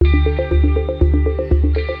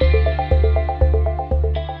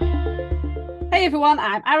Hey everyone,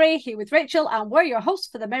 I'm Ari here with Rachel, and we're your hosts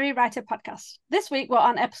for the Merry Writer podcast. This week we're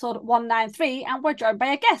on episode 193, and we're joined by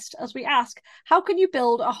a guest as we ask, how can you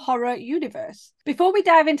build a horror universe? Before we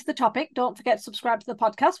dive into the topic, don't forget to subscribe to the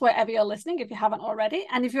podcast wherever you're listening if you haven't already.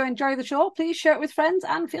 And if you enjoy the show, please share it with friends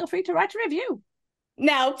and feel free to write a review.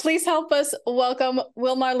 Now, please help us welcome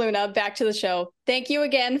Wilmar Luna back to the show. Thank you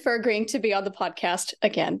again for agreeing to be on the podcast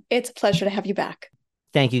again. It's a pleasure to have you back.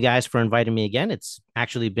 Thank you guys for inviting me again. It's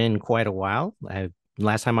actually been quite a while.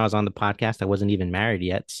 Last time I was on the podcast, I wasn't even married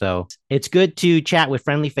yet. So it's good to chat with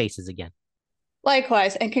friendly faces again.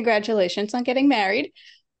 Likewise, and congratulations on getting married.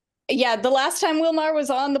 Yeah, the last time Wilmar was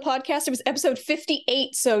on the podcast, it was episode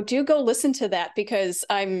 58. So do go listen to that because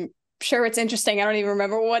I'm sure it's interesting. I don't even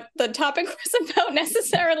remember what the topic was about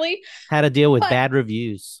necessarily. How to deal with bad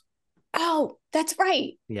reviews. Oh, that's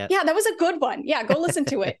right. Yeah, that was a good one. Yeah, go listen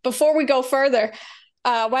to it. Before we go further,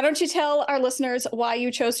 why don't you tell our listeners why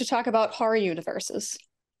you chose to talk about horror universes?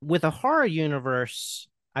 With a horror universe,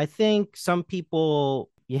 I think some people,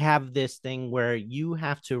 you have this thing where you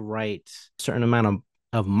have to write a certain amount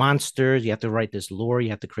of monsters. You have to write this lore. You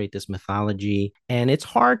have to create this mythology. And it's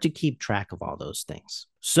hard to keep track of all those things.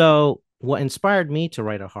 So what inspired me to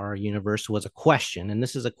write a horror universe was a question. And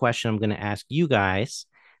this is a question I'm going to ask you guys,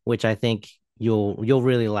 which I think you'll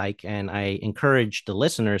really like. And I encourage the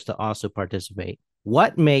listeners to also participate.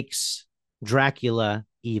 What makes Dracula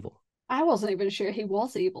evil? I wasn't even sure he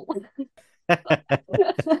was evil.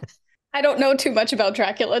 I don't know too much about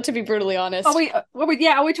Dracula, to be brutally honest.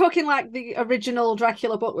 Are we talking like the original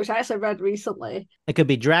Dracula book, which I actually read recently? It could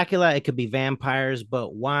be Dracula, it could be vampires,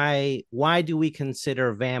 but why do we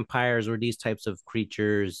consider vampires or these types of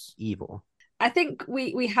creatures evil? I think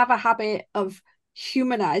we have a habit of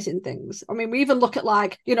humanizing things. I mean, we even look at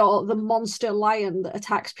the monster lion that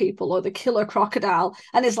attacks people or the killer crocodile,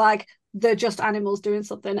 and it's like they're just animals doing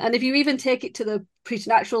something. And if you even take it to the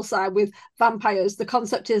preternatural side with vampires, the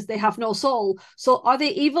concept is they have no soul. So are they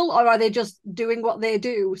evil or are they just doing what they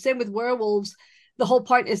do? Same with werewolves. The whole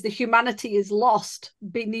point is the humanity is lost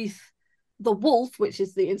beneath the wolf, which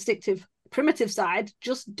is the instinctive primitive side,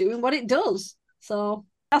 just doing what it does. So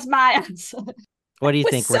that's my answer. What do you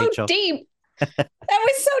think, Rachel? Deep. That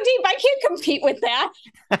was so deep. I can't compete with that.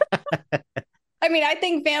 I mean, I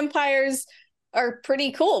think vampires are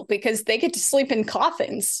pretty cool because they get to sleep in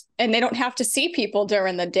coffins and they don't have to see people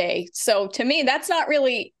during the day. So to me, that's not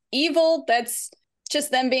really evil. That's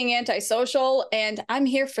just them being antisocial. And I'm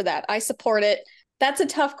here for that. I support it. That's a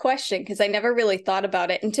tough question because I never really thought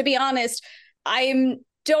about it. And to be honest, I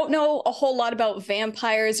don't know a whole lot about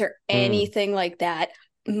vampires or anything like that.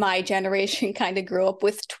 My generation kind of grew up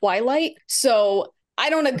with Twilight. So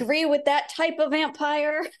I don't agree with that type of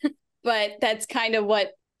vampire, but that's kind of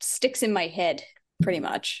what sticks in my head pretty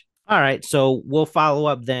much. All right. So we'll follow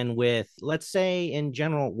up then with, let's say in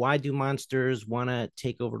general, why do monsters want to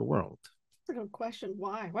take over the world? That's a good question.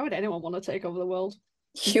 Why? Why would anyone want to take over the world?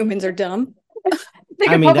 Humans are dumb. They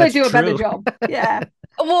could probably do a better job. Yeah.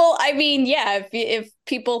 Well, I mean, yeah, if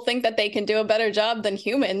people think that they can do a better job than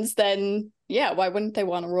humans, then yeah, why wouldn't they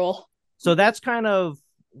want to rule? So that's kind of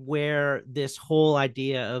where this whole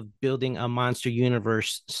idea of building a monster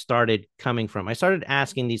universe started coming from. I started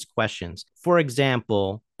asking these questions. For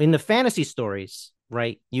example, in the fantasy stories,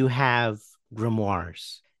 right, you have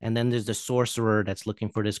grimoires. And then there's the sorcerer that's looking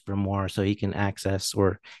for this grimoire so he can access,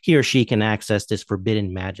 or he or she can access this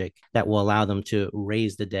forbidden magic that will allow them to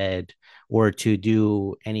raise the dead or to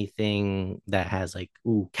do anything that has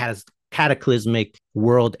cataclysmic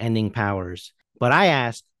world-ending powers. But I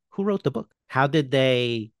asked, who wrote the book? How did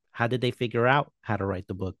they figure out how to write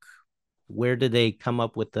the book? Where did they come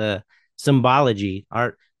up with the symbology?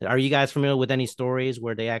 Are you guys familiar with any stories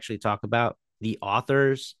where they actually talk about the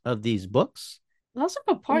authors of these books? That's a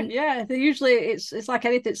good point. Yeah, they usually it's like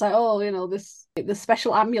anything. It's like, oh, this the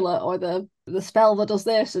special amulet or the spell that does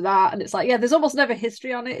this or that, and it's like, yeah, there's almost never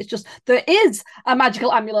history on it. It's just there is a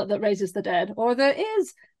magical amulet that raises the dead, or there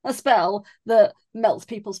is a spell that melts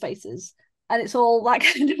people's faces, and it's all that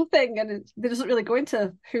kind of thing. And it doesn't really go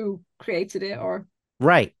into who created it or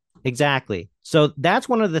right. Exactly. So that's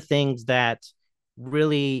one of the things that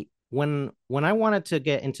really, when I wanted to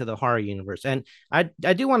get into the horror universe, and I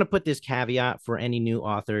do want to put this caveat for any new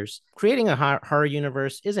authors, creating a horror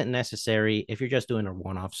universe isn't necessary if you're just doing a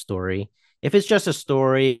one-off story. If it's just a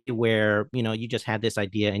story where, you just had this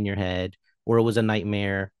idea in your head or it was a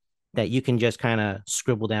nightmare that you can just kind of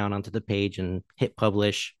scribble down onto the page and hit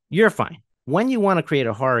publish, you're fine. When you want to create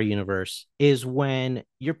a horror universe is when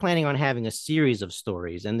you're planning on having a series of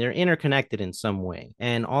stories and they're interconnected in some way.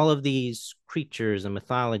 And all of these creatures and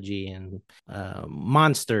mythology and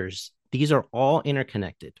monsters, these are all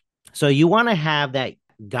interconnected. So you want to have that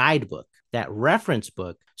guidebook, that reference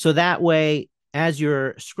book. So that way, as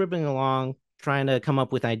you're scribbling along, trying to come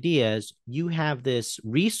up with ideas, you have this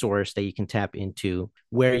resource that you can tap into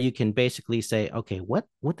where you can basically say, okay, what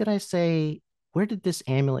did I say? Where did this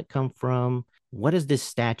amulet come from? What does this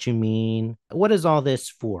statue mean? What is all this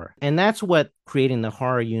for? And that's what creating the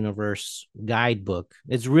horror universe guidebook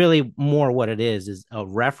is really more what it is a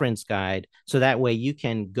reference guide. So that way you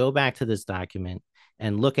can go back to this document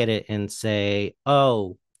and look at it and say,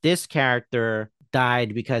 oh, this character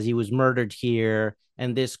died because he was murdered here,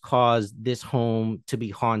 and this caused this home to be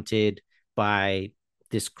haunted by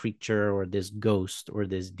this creature or this ghost or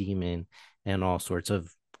this demon and all sorts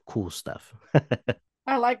of cool stuff.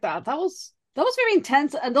 I like that. That was very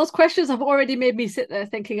intense, and those questions have already made me sit there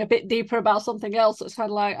thinking a bit deeper about something else. It's kind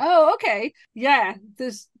of like, oh, okay, yeah.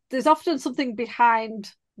 There's often something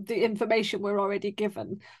behind the information we're already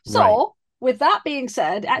given. So, right. With that being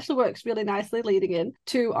said, it actually works really nicely leading in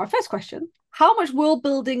to our first question. How much world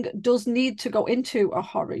building does need to go into a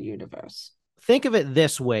horror universe? Think of it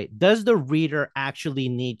this way. Does the reader actually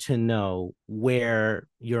need to know where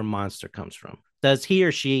your monster comes from? Does he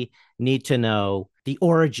or she need to know the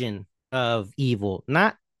origin of evil?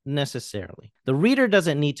 Not necessarily. The reader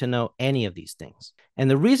doesn't need to know any of these things. And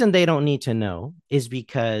the reason they don't need to know is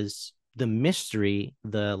because the mystery,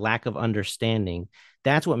 the lack of understanding,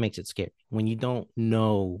 that's what makes it scary. When you don't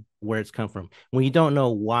know where it's come from, when you don't know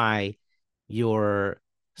why your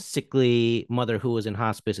sickly mother who was in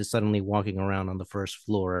hospice is suddenly walking around on the first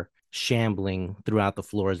floor, shambling throughout the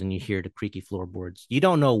floors, and you hear the creaky floorboards. You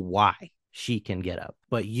don't know why she can get up.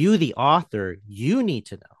 But you, the author, you need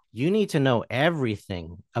to know. You need to know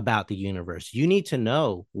everything about the universe. You need to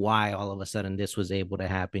know why all of a sudden this was able to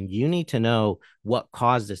happen. You need to know what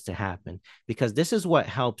caused this to happen, because this is what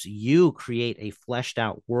helps you create a fleshed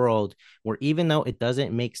out world where even though it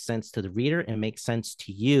doesn't make sense to the reader, it makes sense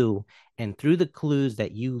to you. And through the clues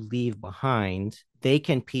that you leave behind, they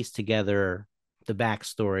can piece together the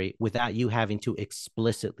backstory without you having to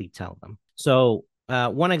explicitly tell them. So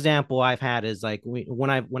one example I've had is like when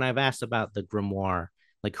I've asked about the grimoire,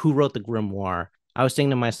 like who wrote the grimoire, I was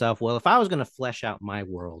thinking to myself, well, if I was going to flesh out my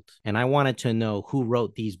world and I wanted to know who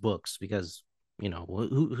wrote these books, because,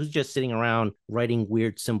 who's just sitting around writing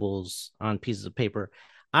weird symbols on pieces of paper,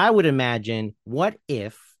 I would imagine, what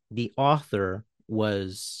if the author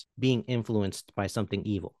was being influenced by something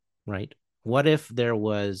evil, right? What if there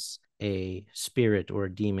was a spirit or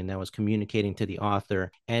a demon that was communicating to the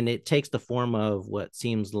author, and it takes the form of what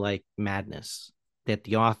seems like madness, that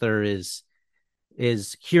the author is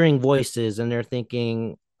hearing voices and they're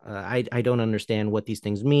thinking, I don't understand what these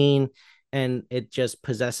things mean, and it just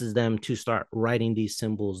possesses them to start writing these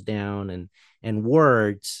symbols down and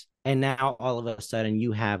words. And now all of a sudden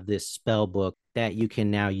you have this spell book that you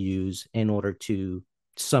can now use in order to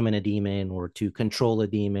summon a demon or to control a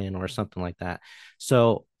demon or something like that.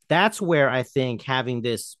 So that's where I think having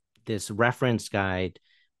this reference guide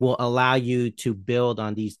will allow you to build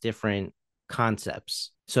on these different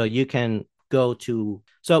concepts. So you can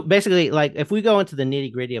so basically, like if we go into the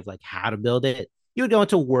nitty gritty of like how to build it, you would go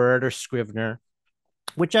into Word or Scrivener,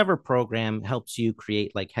 whichever program helps you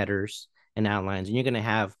create like headers and outlines. And you're going to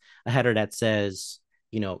have a header that says,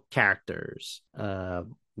 characters,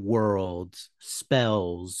 worlds,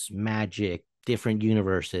 spells, magic, different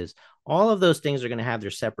universes. All of those things are going to have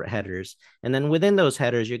their separate headers. And then within those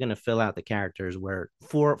headers, you're going to fill out the characters. Where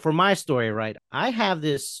for my story, right, I have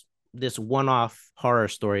this one-off horror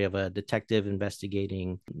story of a detective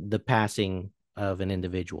investigating the passing of an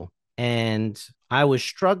individual. And I was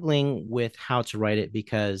struggling with how to write it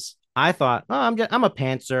because I thought, oh, I'm a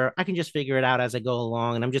pantser. I can just figure it out as I go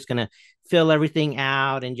along. And I'm just going to fill everything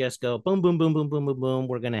out and just go boom, boom, boom, boom, boom, boom, boom.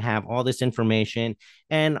 We're going to have all this information.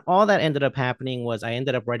 And all that ended up happening was I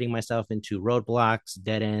ended up writing myself into roadblocks,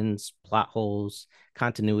 dead ends, plot holes,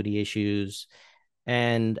 continuity issues.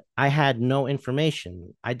 And I had no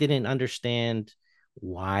information. I didn't understand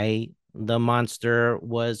why the monster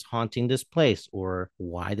was haunting this place, or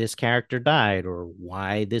why this character died, or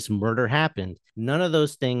why this murder happened. None of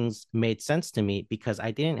those things made sense to me because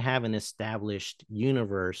I didn't have an established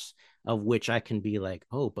universe of which I can be like,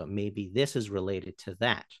 oh, but maybe this is related to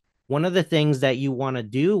that. One of the things that you want to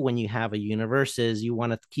do when you have a universe is you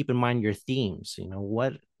want to keep in mind your themes.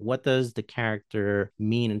 What does the character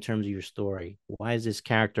mean in terms of your story? Why is this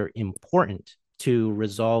character important to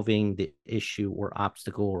resolving the issue or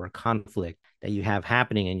obstacle or conflict that you have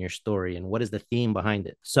happening in your story? And what is the theme behind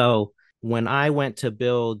it? So when I went to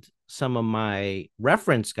build some of my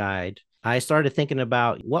reference guide, I started thinking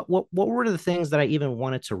about what were the things that I even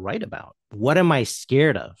wanted to write about? What am I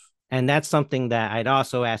scared of? And that's something that I'd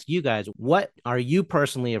also ask you guys. What are you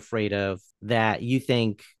personally afraid of that you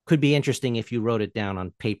think could be interesting if you wrote it down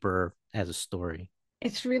on paper as a story?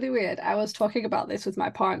 It's really weird. I was talking about this with my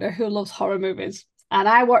partner who loves horror movies, and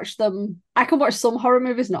I watch them. I can watch some horror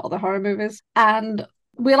movies, not other horror movies. And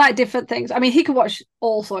we like different things. I mean, he can watch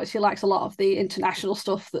all sorts. He likes a lot of the international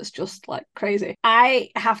stuff that's just like crazy. I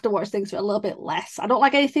have to watch things with a little bit less. I don't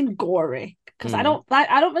like anything gory because I don't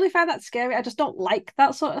really find that scary. I just don't like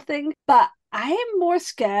that sort of thing. But I am more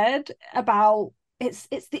scared about it's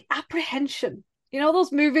the apprehension. You know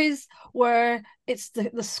those movies where it's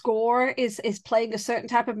the score is playing a certain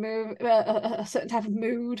type of move, a certain type of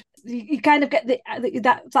mood. You kind of get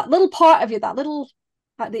that little part of you, that little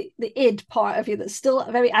like the id part of you that's still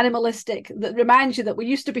very animalistic, that reminds you that we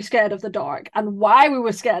used to be scared of the dark and why we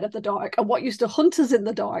were scared of the dark and what used to hunt us in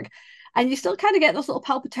the dark. And you still kind of get those little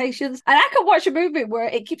palpitations. And I can watch a movie where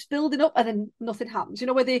it keeps building up and then nothing happens. You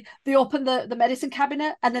know, where they open the medicine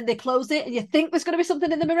cabinet and then they close it and you think there's going to be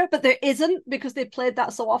something in the mirror, but there isn't because they've played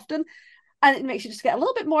that so often. And it makes you just get a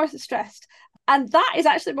little bit more stressed. And that is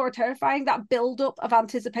actually more terrifying, that build up of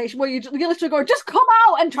anticipation where you literally go, just come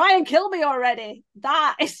out and try and kill me already.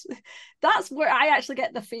 That's where I actually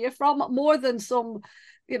get the fear from, more than some,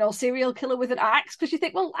 serial killer with an axe. Because you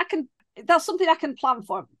think, well, that's something I can plan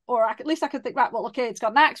for, or at least I can think, right, well, okay, it's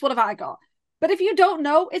got an axe, what have I got? But if you don't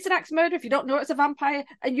know it's an axe murder, if you don't know it's a vampire,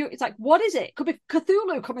 and it's like, what is it? Could be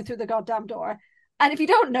Cthulhu coming through the goddamn door. And if you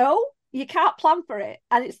don't know, you can't plan for it.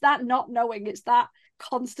 And it's that not knowing, it's that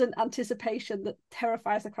constant anticipation that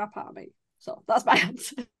terrifies the crap out of me. So that's my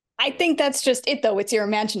answer. I think that's just it, though. It's your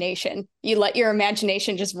imagination. You let your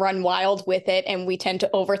imagination just run wild with it. And we tend to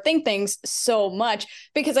overthink things so much,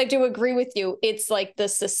 because I do agree with you. It's like the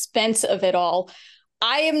suspense of it all.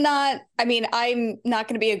 I'm not going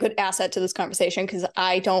to be a good asset to this conversation because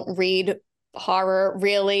I don't read horror,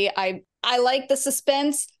 really. I like the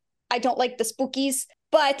suspense. I don't like the spookies,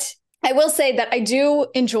 but I will say that I do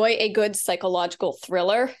enjoy a good psychological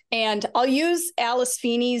thriller, and I'll use Alice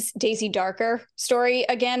Feeney's Daisy Darker story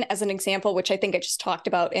again as an example, which I think I just talked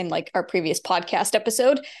about in like our previous podcast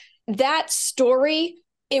episode. That story,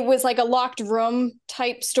 it was like a locked room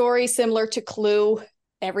type story, similar to Clue.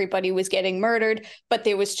 Everybody was getting murdered, but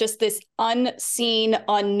there was just this unseen,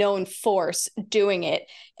 unknown force doing it.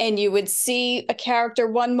 And you would see a character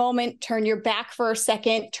one moment, turn your back for a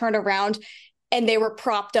second, turn around, and they were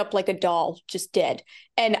propped up like a doll, just dead.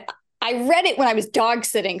 And I read it when I was dog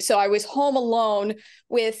sitting. So I was home alone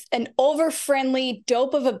with an over-friendly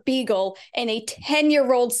dope of a beagle and a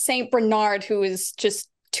 10-year-old Saint Bernard who is just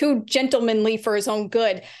too gentlemanly for his own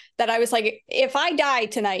good, that I was like, if I die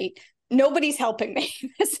tonight, nobody's helping me.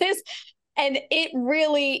 And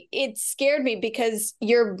it scared me, because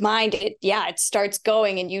your mind, it starts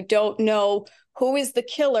going and you don't know who is the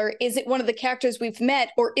killer. Is it one of the characters we've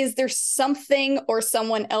met, or is there something or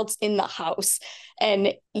someone else in the house?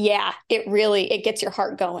 And it gets your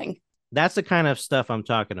heart going. That's the kind of stuff I'm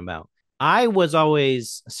talking about. I was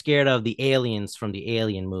always scared of the aliens from the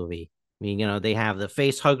Alien movie. I mean, they have the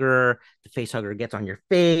face hugger. The face hugger gets on your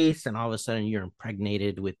face, and all of a sudden you're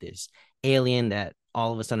impregnated with this alien that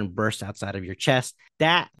all of a sudden bursts outside of your chest.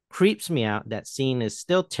 That creeps me out. That scene is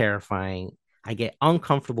still terrifying. I get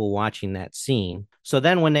uncomfortable watching that scene. So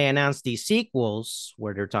then when they announced these sequels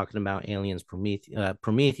where they're talking about Aliens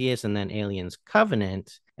Prometheus and then Aliens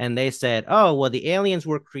Covenant, and they said, oh, well, the aliens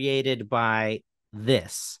were created by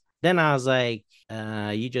this. Then I was like,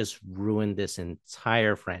 you just ruined this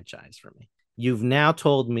entire franchise for me. You've now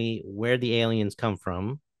told me where the aliens come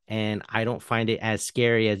from, and I don't find it as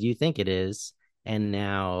scary as you think it is. And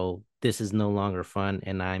now this is no longer fun,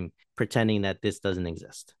 and I'm pretending that this doesn't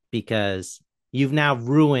exist, because you've now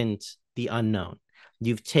ruined the unknown.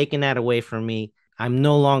 You've taken that away from me. I'm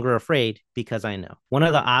no longer afraid because I know. One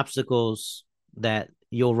of the obstacles that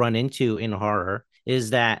you'll run into in horror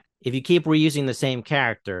is that if you keep reusing the same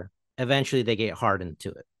character, eventually they get hardened to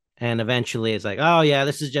it. And eventually it's like, oh yeah,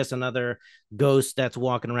 this is just another ghost that's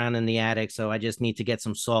walking around in the attic. So I just need to get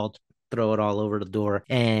some salt, throw it all over the door,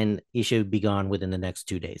 and he should be gone within the next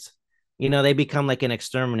 2 days. They become like an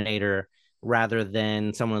exterminator rather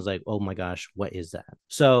than someone's like, oh my gosh, what is that?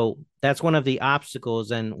 So that's one of the obstacles,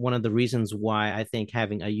 and one of the reasons why I think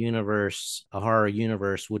having a horror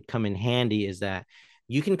universe would come in handy, is that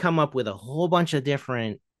you can come up with a whole bunch of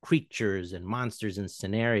different creatures and monsters and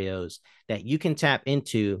scenarios that you can tap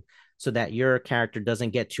into so that your character doesn't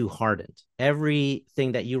get too hardened.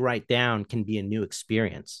 Everything that you write down can be a new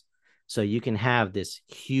experience. So you can have this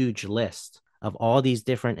huge list of all these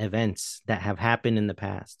different events that have happened in the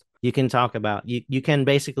past. You can talk about, you can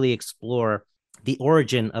basically explore the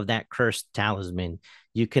origin of that cursed talisman.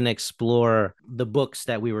 You can explore the books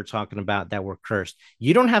that we were talking about that were cursed.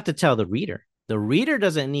 You don't have to tell the reader. The reader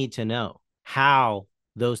doesn't need to know how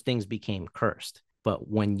those things became cursed. But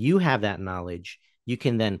when you have that knowledge, you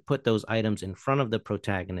can then put those items in front of the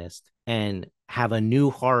protagonist and have a new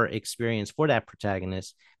horror experience for that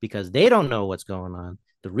protagonist, because they don't know what's going on.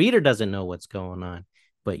 The reader doesn't know what's going on,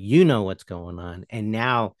 but you know what's going on. And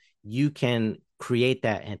now you can create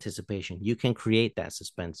that anticipation. You can create that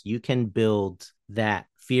suspense. You can build that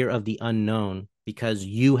fear of the unknown because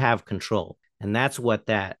you have control. And that's what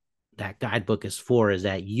that guidebook is for, is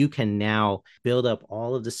that you can now build up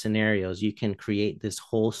all of the scenarios. You can create this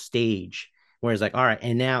whole stage where it's like, all right,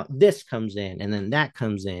 and now this comes in, and then that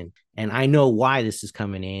comes in, and I know why this is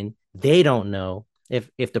coming in. They don't know.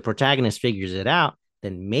 If the protagonist figures it out,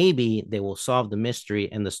 then maybe they will solve the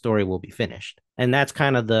mystery and the story will be finished. And that's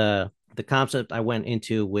kind of the concept I went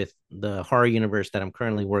into with the horror universe that I'm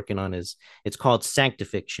currently working on. Is it's called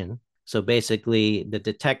Sanctifiction. So basically the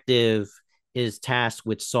detective is tasked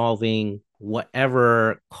with solving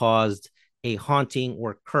whatever caused a haunting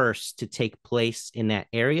or curse to take place in that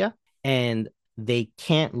area, and they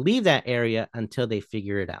can't leave that area until they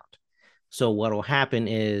figure it out. So what will happen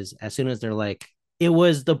is, as soon as they're like, it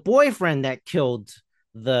was the boyfriend that killed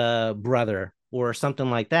the brother or something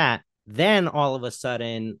like that, then all of a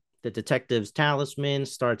sudden the detective's talisman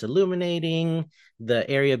starts illuminating, the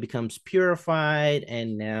area becomes purified,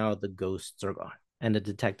 and now the ghosts are gone. And the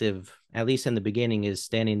detective, at least in the beginning, is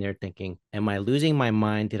standing there thinking, am I losing my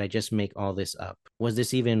mind? Did I just make all this up? Was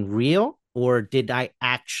this even real? Or did I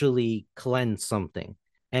actually cleanse something?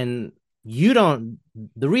 And the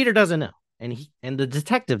reader doesn't know. And the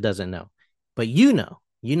detective doesn't know, but you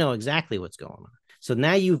know exactly what's going on. So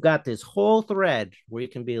now you've got this whole thread where you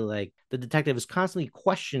can be like, the detective is constantly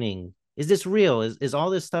questioning, is this real? Is all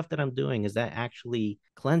this stuff that I'm doing, is that actually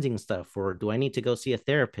cleansing stuff? Or do I need to go see a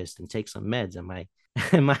therapist and take some meds?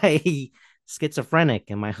 Am I schizophrenic?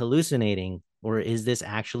 Am I hallucinating? Or is this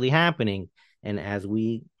actually happening? And as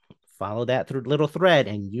we follow that through little thread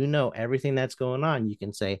and you know everything that's going on, you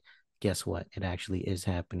can say, guess what? It actually is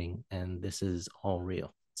happening. And this is all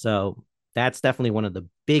real. So that's definitely one of the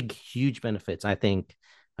big, huge benefits, I think,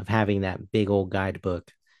 of having that big old guidebook,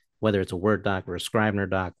 whether it's a Word doc or a Scrivener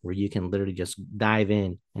doc, where you can literally just dive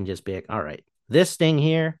in and just be like, all right, this thing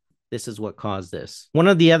here, this is what caused this. One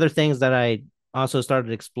of the other things that I also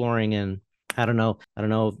started exploring, and I don't know,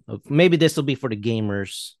 maybe this will be for the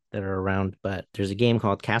gamers that are around, but there's a game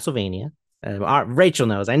called Castlevania. Rachel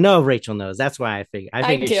knows. I know Rachel knows. That's why I figured.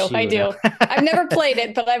 I do. I've never played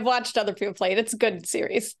it, but I've watched other people play it. It's a good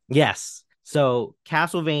series. Yes. So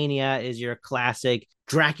Castlevania is your classic.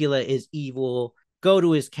 Dracula is evil. Go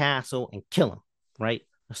to his castle and kill him. Right.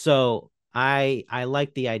 So I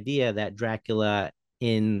like the idea that Dracula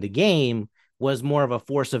in the game was more of a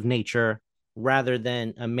force of nature rather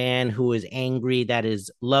than a man who is angry that his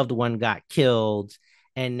loved one got killed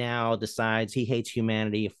and now decides he hates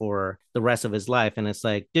humanity for the rest of his life. And it's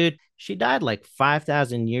like, dude, she died like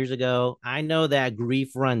 5,000 years ago. I know that grief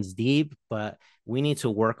runs deep, but we need to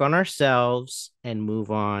work on ourselves and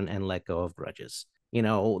move on and let go of grudges.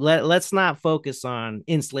 Let's not focus on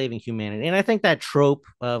enslaving humanity. And I think that trope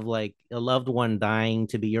of like a loved one dying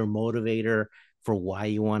to be your motivator for why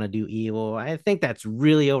you want to do evil, I think that's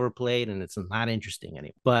really overplayed and it's not interesting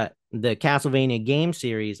anymore. But the Castlevania game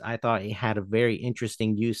series, I thought it had a very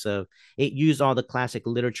interesting use of it. Used all the classic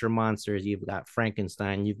literature monsters. You've got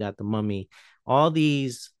Frankenstein, you've got the Mummy, all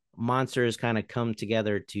these monsters kind of come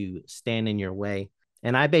together to stand in your way.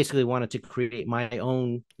 And I basically wanted to create my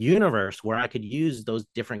own universe where I could use those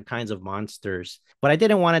different kinds of monsters, but I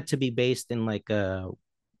didn't want it to be based in like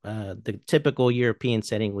the typical European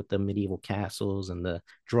setting with the medieval castles and the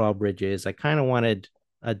drawbridges. I kind of wanted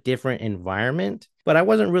a different environment, but I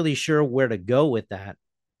wasn't really sure where to go with that.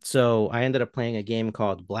 So I ended up playing a game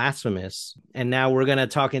called Blasphemous. And now we're going to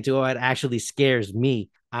talk into what actually scares me.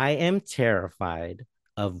 I am terrified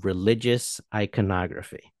of religious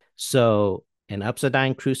iconography. So an upside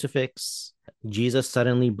down crucifix, Jesus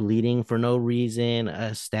suddenly bleeding for no reason,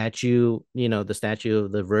 a statue, the statue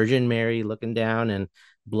of the Virgin Mary looking down and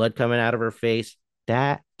blood coming out of her face.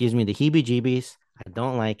 That gives me the heebie-jeebies. I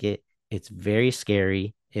don't like it. It's very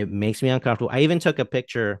scary. It makes me uncomfortable. I even took a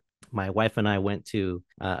picture. My wife and I went to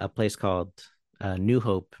a place called New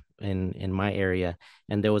Hope in my area,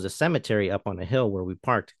 and there was a cemetery up on a hill where we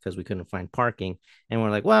parked because we couldn't find parking. And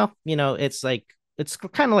we're like, well, it's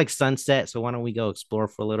kind of like sunset, so why don't we go explore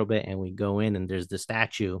for a little bit? And we go in, and there's the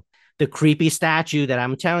statue, the creepy statue that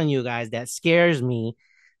I'm telling you guys that scares me.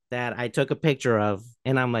 that I took a picture of,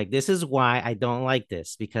 and I'm like, this is why I don't like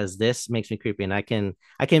this, because this makes me creepy. And I can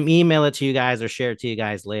email it to you guys or share it to you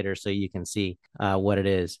guys later so you can see what it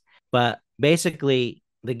is. But basically,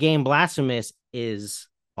 the game Blasphemous is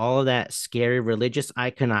all of that scary religious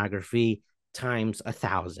iconography times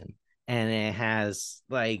 1,000. And it has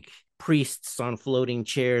like priests on floating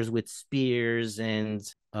chairs with spears, and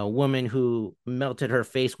a woman who melted her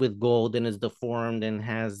face with gold and is deformed and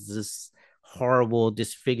has this horrible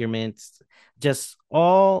disfigurements, just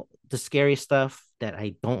all the scary stuff that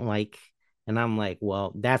I don't like. And I'm like,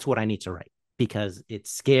 well, that's what I need to write because it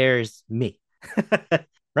scares me.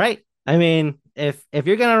 Right? I mean, if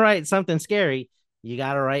you're gonna write something scary, you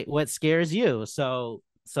gotta write what scares you. So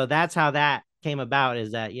that's how that came about,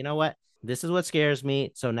 is that, you know what, this is what scares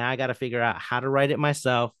me. So now I got to figure out how to write it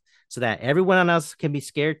myself so that everyone else can be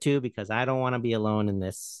scared too, because I don't want to be alone in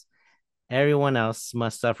this. Everyone else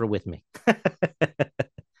must suffer with me.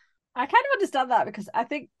 I kind of understand that because I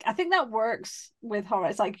think that works with horror.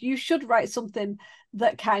 It's like you should write something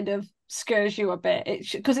that kind of scares you a bit.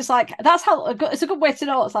 Because it's like that's how it's a good way to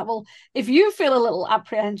know. It's like, well, if you feel a little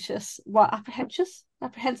apprehensive.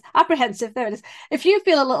 There it is. If you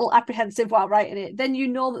feel a little apprehensive while writing it, then you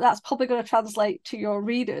know that that's probably going to translate to your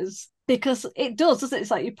readers, because it does, doesn't it? It's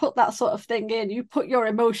like you put that sort of thing in, you put your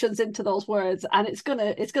emotions into those words, and it's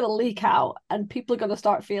gonna leak out, and people are gonna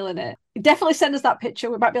start feeling it. Definitely send us that picture.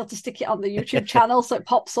 We might be able to stick it on the YouTube channel so it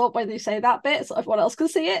pops up when you say that bit, so everyone else can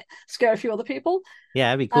see it. Scare a few other people. Yeah,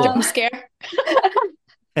 that'd be cool. Jump scare.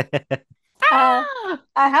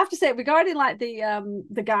 I have to say, regarding like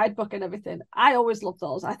the guidebook and everything, I always love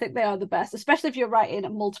those. I think they are the best, especially if you're writing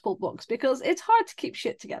multiple books, because it's hard to keep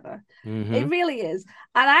shit together. Mm-hmm. It really is.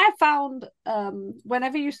 And I found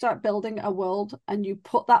whenever you start building a world and you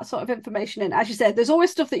put that sort of information in, as you said, there's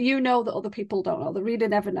always stuff that you know that other people don't know, the reader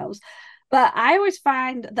never knows. But I always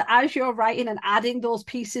find that as you're writing and adding those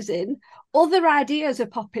pieces in, other ideas are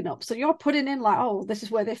popping up. So you're putting in like, oh, this is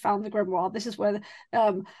where they found the grimoire. This is where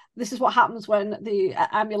this is what happens when the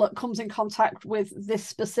amulet comes in contact with this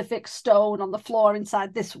specific stone on the floor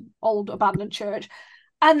inside this old abandoned church.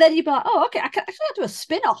 And then you'd be like, oh, okay, I can actually do a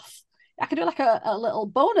spin-off. I can do like a little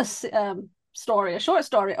bonus story, a short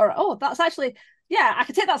story, or oh, that's actually, yeah, I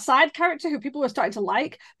could take that side character who people were starting to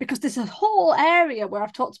like, because there's a whole area where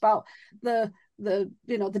I've talked about the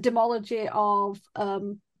demology of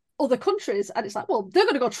other countries, and it's like, well, they're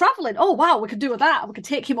going to go traveling. Oh wow, we could do that. We could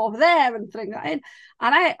take him over there and bring that in.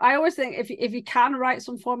 And I always think if you can write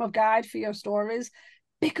some form of guide for your stories,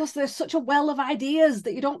 because there's such a well of ideas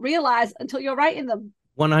that you don't realize until you're writing them.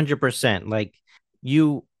 100%. Like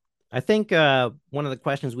you, I think one of the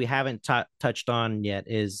questions we haven't touched on yet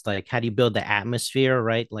is like, how do you build the atmosphere,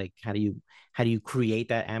 right? Like, how do you create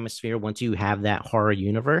that atmosphere once you have that horror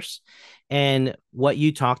universe? And what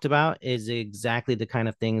you talked about is exactly the kind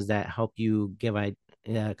of things that help you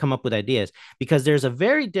come up with ideas, because there's a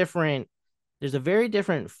very different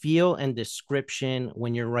feel and description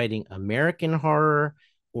when you're writing American horror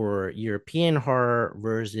or European horror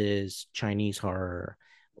versus Chinese horror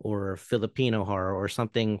or Filipino horror or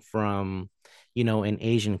something from, an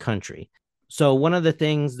Asian country. So one of the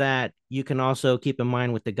things that you can also keep in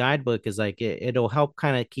mind with the guidebook is like it'll help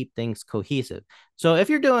kind of keep things cohesive. So if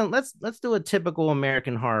you're doing, let's do a typical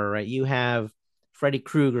American horror, right? You have Freddy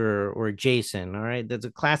Krueger or Jason, all right? That's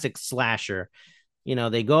a classic slasher.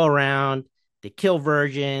 They go around, they kill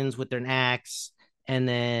virgins with their axe, and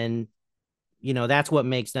then that's what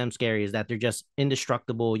makes them scary, is that they're just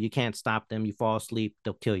indestructible. You can't stop them. You fall asleep,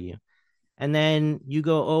 they'll kill you. And then you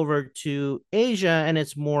go over to Asia, and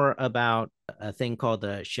it's more about a thing called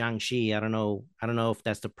the Xiangxi. I don't know if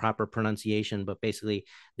that's the proper pronunciation, but basically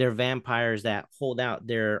they're vampires that hold out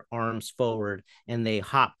their arms forward and they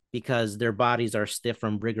hop because their bodies are stiff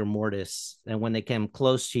from rigor mortis. And when they come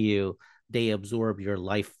close to you, they absorb your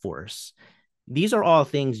life force. These are all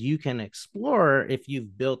things you can explore if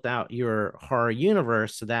you've built out your horror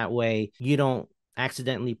universe, so that way you don't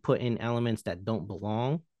accidentally put in elements that don't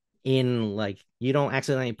belong in. Like, you don't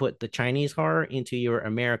accidentally put the Chinese horror into your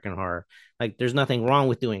American horror. Like, there's nothing wrong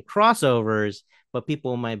with doing crossovers, but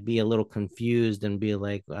people might be a little confused and be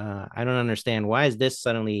like, I don't understand, why is this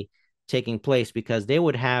suddenly taking place? Because they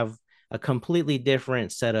would have a completely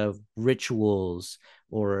different set of rituals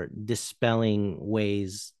or dispelling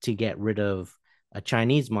ways to get rid of a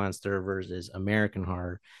Chinese monster versus American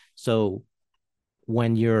horror. So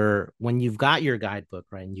when you've got your guidebook,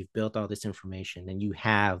 right, and you've built all this information and you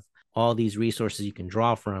have all these resources you can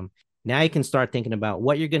draw from, now you can start thinking about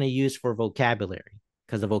what you're going to use for vocabulary,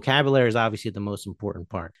 because the vocabulary is obviously the most important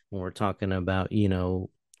part when we're talking about,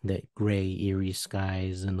 the gray, eerie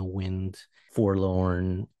skies and the wind,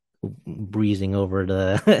 forlorn, breezing over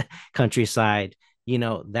the countryside,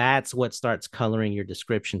 that's what starts coloring your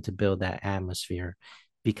description to build that atmosphere,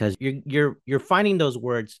 because you're finding those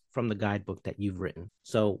words from the guidebook that you've written.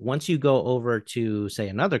 So once you go over to, say,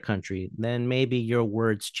 another country, then maybe your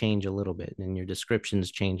words change a little bit and your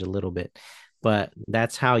descriptions change a little bit. But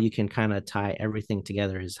that's how you can kind of tie everything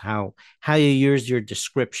together, is how you use your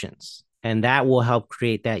descriptions, and that will help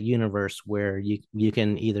create that universe where you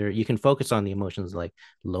can focus on the emotions like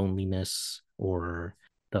loneliness or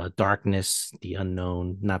the darkness, the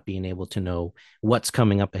unknown, not being able to know what's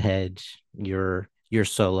coming up ahead. Your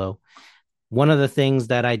solo. One of the things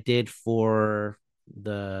that I did for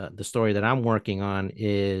the story that I'm working on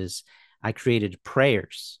is I created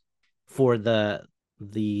prayers for the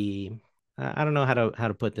I don't know how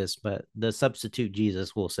to put this, but the substitute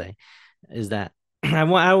Jesus, we'll say, is that I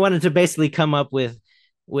wanted to basically come up with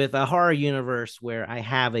a horror universe where I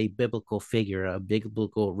have a biblical figure, a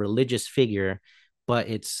biblical religious figure, but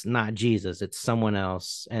it's not Jesus, it's someone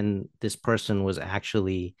else, and this person was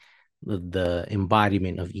actually the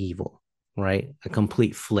embodiment of evil, right? A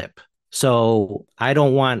complete flip. So I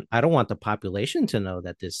don't want the population to know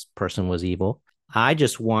that this person was evil. I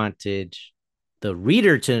just wanted the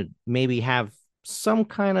reader to maybe have some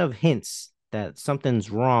kind of hints that something's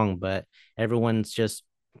wrong, but everyone's just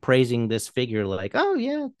praising this figure like, oh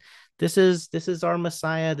yeah, this is our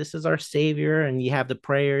Messiah, this is our Savior. And you have the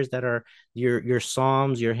prayers that are your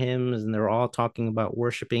psalms, your hymns, and they're all talking about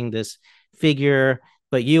worshiping this figure.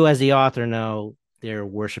 But you, as the author, know they're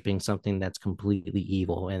worshiping something that's completely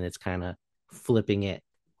evil, and it's kind of flipping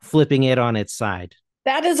it on its side.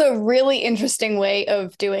 That is a really interesting way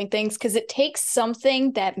of doing things, because it takes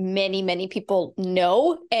something that many, many people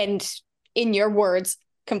know and, in your words,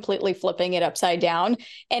 completely flipping it upside down.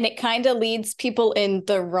 And it kind of leads people in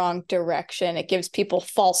the wrong direction. It gives people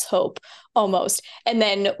false hope almost. And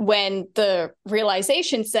then when the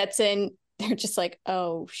realization sets in, they're just like,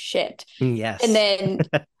 oh shit. Yes. And then,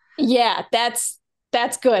 yeah,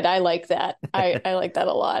 that's good. I like that. I like that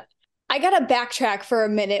a lot. I gotta backtrack for a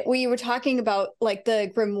minute. We were talking about like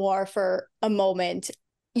the grimoire for a moment.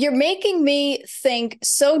 You're making me think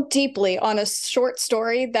so deeply on a short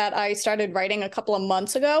story that I started writing a couple of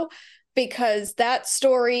months ago, because that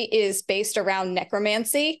story is based around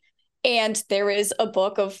necromancy. And there is a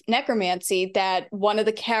book of necromancy that one of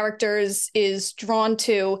the characters is drawn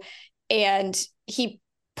to, and he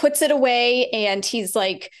puts it away, and he's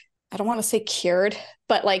like, I don't want to say cured,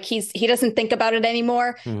 but like he doesn't think about it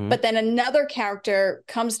anymore. Mhm. But then another character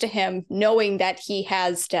comes to him knowing that he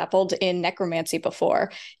has dabbled in necromancy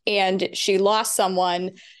before, and she lost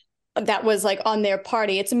someone that was like on their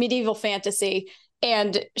party. It's a medieval fantasy.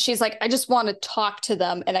 And she's like, I just want to talk to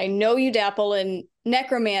them. And I know you dabble in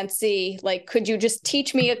necromancy. Like, could you just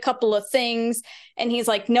teach me a couple of things? And he's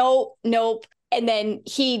like, no, nope. And then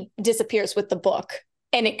he disappears with the book.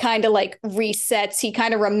 And it kind of like resets. He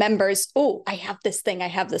kind of remembers, oh, I have this thing, I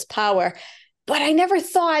have this power. But I never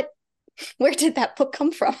thought, where did that book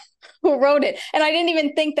come from? Who wrote it? And I didn't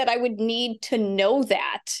even think that I would need to know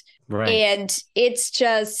that. Right. And it's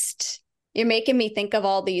just, you're making me think of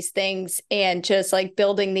all these things, and just like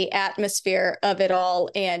building the atmosphere of it all,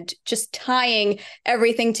 and just tying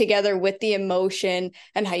everything together with the emotion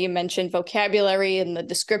and how you mentioned vocabulary and the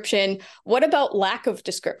description. What about lack of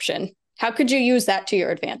description? How could you use that to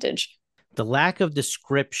your advantage? The lack of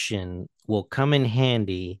description will come in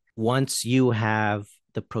handy once you have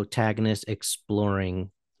the protagonist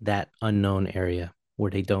exploring that unknown area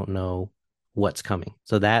where they don't know what's coming.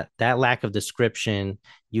 So that lack of description,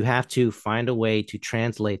 you have to find a way to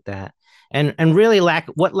translate that. And really,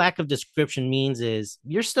 what lack of description means is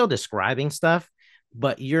you're still describing stuff,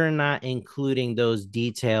 but you're not including those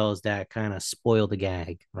details that kind of spoil the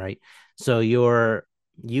gag, right? So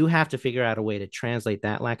you have to figure out a way to translate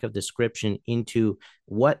that lack of description into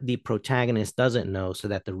what the protagonist doesn't know, so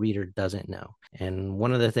that the reader doesn't know. And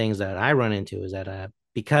one of the things that I run into is that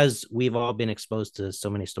because we've all been exposed to so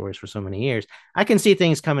many stories for so many years, I can see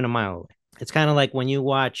things coming a mile away. It's kind of like when you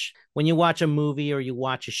watch a movie or you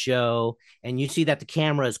watch a show and you see that the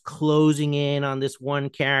camera is closing in on this one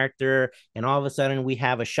character, and all of a sudden we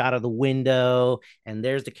have a shot of the window and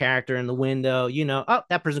there's the character in the window, oh,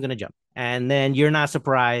 that person's going to jump. And then you're not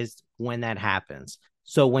surprised when that happens.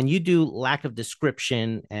 So when you do lack of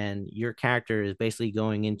description and your character is basically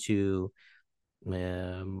going into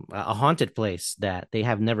a haunted place that they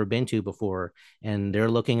have never been to before, and they're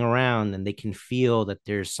looking around and they can feel that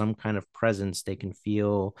there's some kind of presence, they can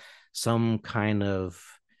feel some kind of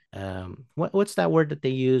what's that word that they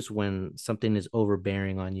use when something is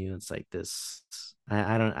overbearing on you? It's like this.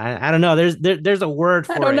 I don't know. There's a word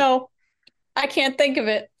for it. I don't know. I can't think of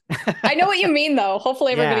it. I know what you mean, though.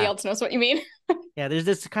 Hopefully everybody Yeah. else knows what you mean. Yeah, there's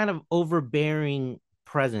this kind of overbearing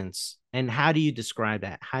presence. And how do you describe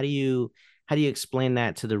that? How do you explain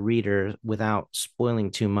that to the reader without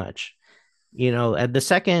spoiling too much? At the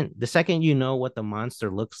second you know what the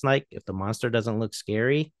monster looks like, if the monster doesn't look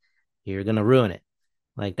scary, you're gonna ruin it.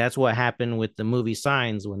 Like that's what happened with the movie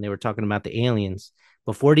Signs when they were talking about the aliens.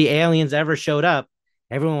 Before the aliens ever showed up,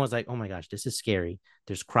 everyone was like, "Oh my gosh, this is scary."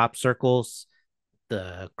 There's crop circles,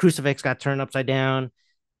 the crucifix got turned upside down,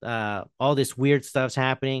 all this weird stuff's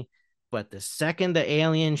happening. But the second the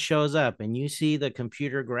alien shows up and you see the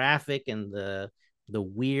computer graphic and the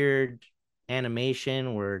weird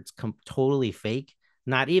animation where it's totally fake,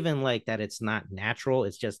 not even like that it's not natural,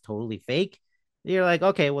 it's just totally fake. You're like,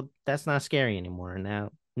 okay, well, that's not scary anymore.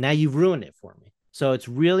 Now you've ruined it for me. So it's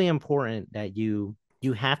really important that you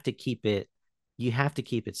have to keep it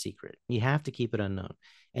secret. You have to keep it unknown.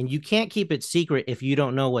 And you can't keep it secret if you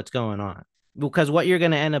don't know what's going on. Because what you're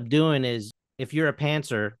going to end up doing is, if you're a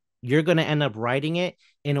pantser, you're going to end up writing it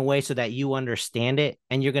in a way so that you understand it,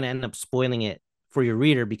 and you're going to end up spoiling it for your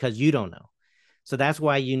reader because you don't know. So that's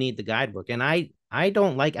why you need the guidebook. And I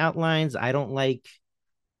don't like outlines. I don't like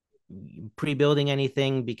pre-building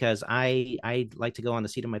anything because I like to go on the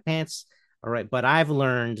seat of my pants. All right. But I've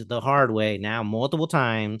learned the hard way now multiple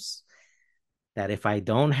times that if I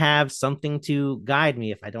don't have something to guide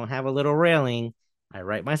me, if I don't have a little railing, I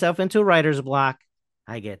write myself into a writer's block.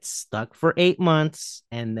 I get stuck for 8 months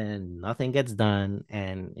and then nothing gets done.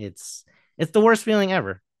 And it's the worst feeling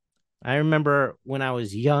ever. I remember when I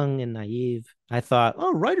was young and naive, I thought,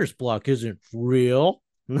 oh, writer's block isn't real.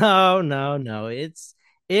 No, no, no.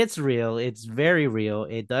 It's real. It's very real.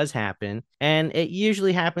 It does happen. And it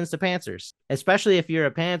usually happens to pantsers, especially if you're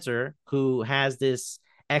a pantser who has this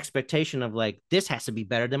expectation of like, this has to be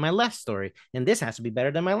better than my last story. And this has to be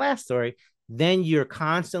better than my last story. Then you're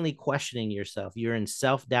constantly questioning yourself. You're in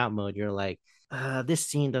self-doubt mode. You're like, this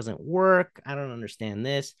scene doesn't work. I don't understand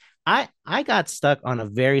this. I got stuck on a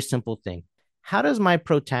very simple thing. How does my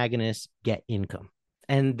protagonist get income?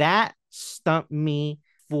 And that stumped me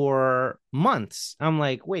for months. I'm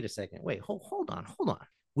like, wait a second. Wait, hold on.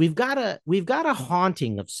 We've got a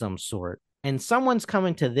haunting of some sort, and someone's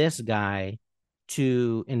coming to this guy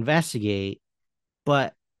to investigate,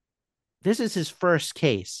 but this is his first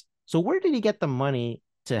case. So where did he get the money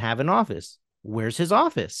to have an office? Where's his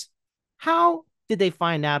office? How did they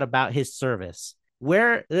find out about his service?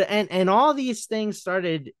 Where and all these things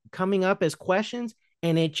started coming up as questions,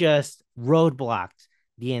 and it just roadblocked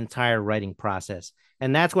the entire writing process.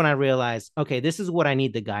 And that's when I realized, okay, this is what I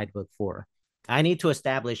need the guidebook for. I need to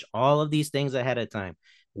establish all of these things ahead of time.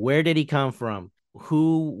 Where did he come from?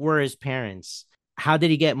 Who were his parents? How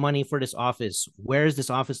did he get money for this office? Where is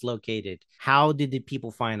this office located? How did the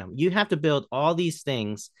people find him? You have to build all these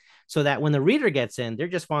things so that when the reader gets in, they're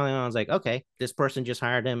just following on. It's like, okay, this person just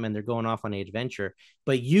hired him and they're going off on an adventure.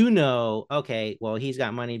 But okay, well, he's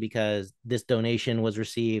got money because this donation was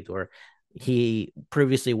received, or he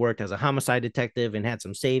previously worked as a homicide detective and had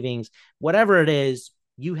some savings. Whatever it is,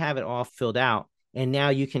 you have it all filled out. And now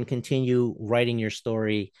you can continue writing your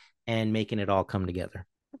story and making it all come together.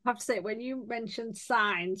 I have to say, when you mentioned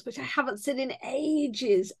Signs, which I haven't seen in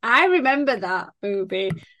ages, I remember that movie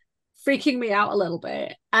freaking me out a little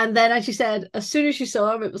bit. And then, as you said, as soon as you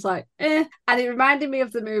saw him, it was like, eh. And it reminded me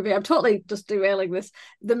of the movie, I'm totally just derailing this,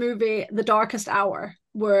 the movie The Darkest Hour,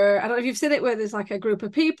 where, I don't know if you've seen it, where there's like a group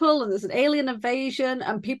of people and there's an alien invasion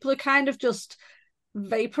and people are kind of just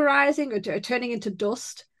vaporizing or turning into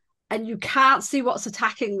dust, and you can't see what's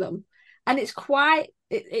attacking them. And it's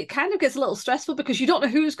it kind of gets a little stressful because you don't know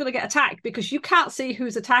who's going to get attacked because you can't see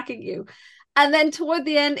who's attacking you. And then toward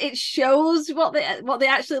the end, it shows what they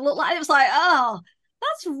actually look like. It was like, oh,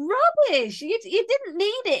 that's rubbish. You didn't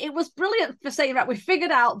need it. It was brilliant for saying, right, we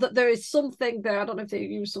figured out that there is something there. I don't know if they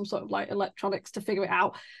use some sort of like electronics to figure it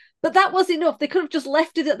out. But that was enough. They could have just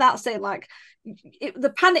left it at that, saying like,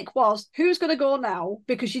 the panic was, who's going to go now?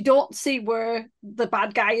 Because you don't see where the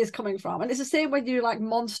bad guy is coming from. And it's the same when you do like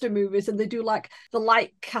monster movies and they do like the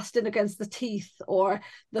light casting against the teeth or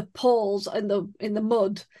the paws in the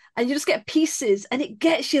mud, and you just get pieces, and it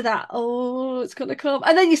gets you that, oh, it's going to come.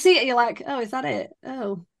 And then you see it and you're like, oh, is that it?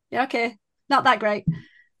 Oh, yeah, okay. Not that great.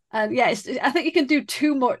 And yeah, I think you can do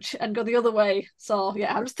too much and go the other way. So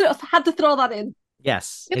yeah, I just had to throw that in.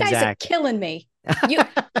 Yes, you guys are killing me.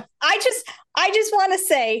 I just want to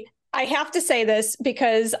say, I have to say this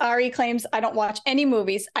because Ari claims I don't watch any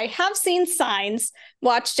movies. I have seen Signs,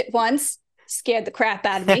 watched it once, scared the crap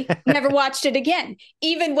out of me, never watched it again,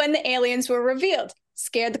 even when the aliens were revealed.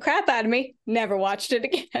 scared the crap out of me. Never watched it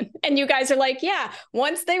again. And you guys are like, yeah,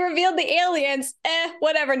 once they revealed the aliens,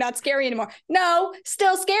 whatever, not scary anymore. No,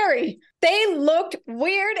 still scary. They looked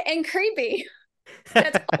weird and creepy.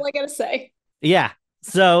 That's all I gotta say. Yeah.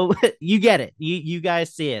 So you get it. You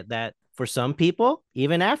guys see it, that for some people,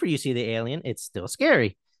 even after you see the alien, it's still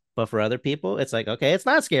scary. But for other people, it's like, okay, it's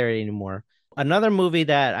not scary anymore. Another movie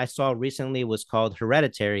that I saw recently was called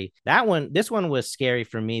Hereditary. This one was scary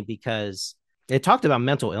for me because it talked about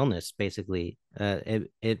mental illness, basically.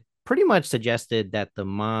 It pretty much suggested that the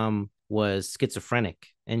mom was schizophrenic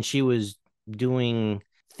and she was doing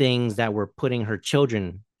things that were putting her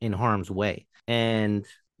children in harm's way. And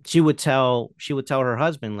she would tell her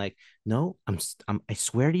husband, like, no, I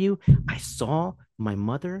swear to you, I saw my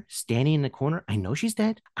mother standing in the corner. I know she's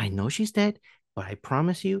dead. But I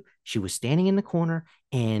promise you, she was standing in the corner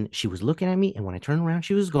and she was looking at me. And when I turned around,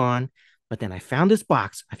 she was gone. But then I found this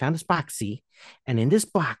box. See? And in this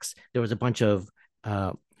box, there was a bunch of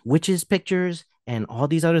witches pictures and all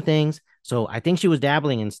these other things. So I think she was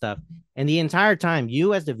dabbling in stuff. And the entire time,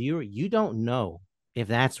 you as the viewer, you don't know if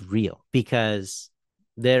that's real because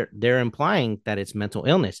they're implying that it's mental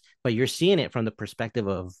illness, but you're seeing it from the perspective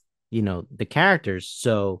of, the characters.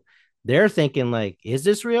 So they're thinking like, is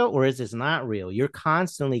this real or is this not real? You're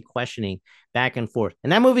constantly questioning back and forth.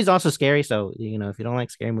 And that movie's also scary. So, if you don't like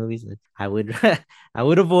scary movies, I would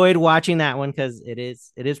avoid watching that one because it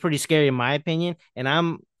is pretty scary in my opinion. And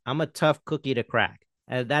I'm a tough cookie to crack.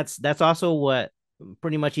 That's also what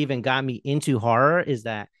pretty much even got me into horror, is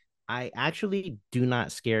that I actually do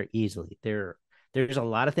not scare easily. There's a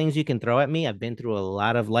lot of things you can throw at me. I've been through a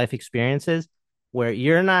lot of life experiences where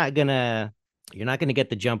you're not gonna get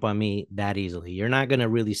the jump on me that easily. You're not gonna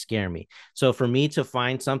really scare me. So for me to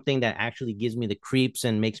find something that actually gives me the creeps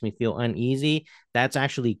and makes me feel uneasy, that's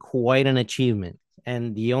actually quite an achievement.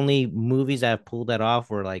 And the only movies that have pulled that off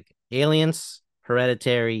were like Aliens,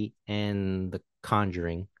 Hereditary, and The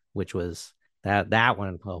Conjuring, which was that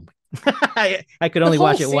one. Oh, I could only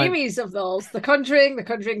watch it once. The whole series of those: The Conjuring, The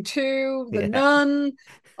Conjuring 2, The Nun.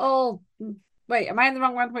 Oh, wait, am I in the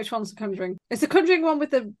wrong one? Which one's The Conjuring? Is The Conjuring one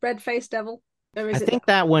with the red-faced devil? I think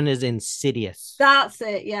that one is Insidious. That's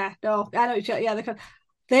it. Yeah, no, I know. Yeah,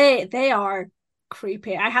 they are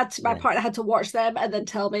creepy. My partner had to watch them and then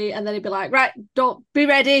tell me, and then he'd be like, "Right, don't be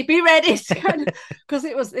ready, because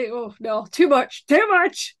it was no, too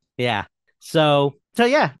much. Yeah. So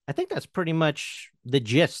yeah, I think that's pretty much the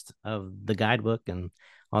gist of the guidebook and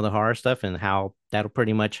all the horror stuff, and how that'll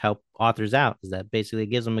pretty much help authors out, is that basically it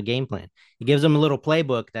gives them a game plan. It gives them a little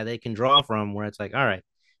playbook that they can draw from, where it's like, all right,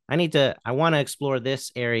 I want to explore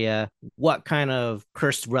this area. What kind of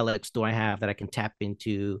cursed relics do I have that I can tap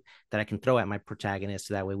into, that I can throw at my protagonist,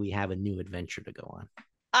 so that way we have a new adventure to go on?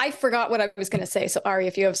 I forgot what I was going to say. So Ari,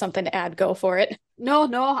 if you have something to add, go for it. No.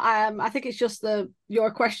 I think it's just your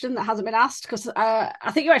question that hasn't been asked, because I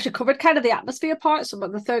think you actually covered kind of the atmosphere part. So,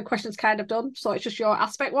 but the third question's kind of done. So it's just your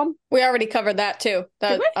aspect one. We already covered that too.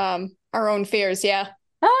 Our own fears. Yeah.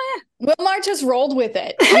 Oh yeah. Wilmar just rolled with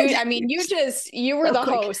it. You were the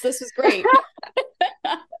host. This was great.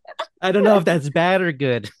 I don't know if that's bad or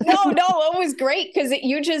good. No, it was great because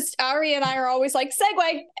Ari and I are always like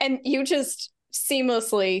segue, and you just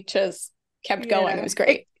seamlessly just kept going. It was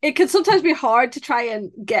great. It can sometimes be hard to try and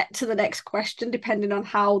get to the next question depending on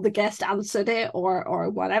how the guest answered it or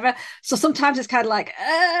whatever. So sometimes it's kind of like,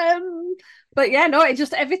 but yeah, no, it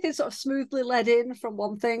just, everything sort of smoothly led in from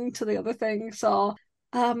one thing to the other thing. So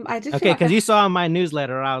I did. Okay, because you saw in my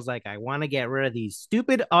newsletter, I was like, I want to get rid of these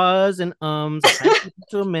stupid uhs and ums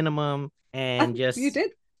to a minimum and just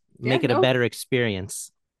make it a better experience.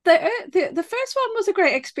 The first one was a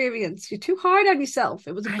great experience. You're too hard on yourself.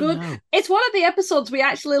 It was good. It's one of the episodes we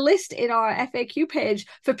actually list in our FAQ page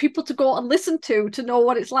for people to go and listen to know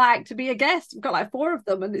what it's like to be a guest. We've got like 4 of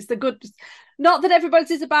them, and it's the good. Not that everybody's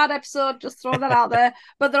is a bad episode, just throw that out there.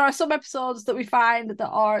 But there are some episodes that we find that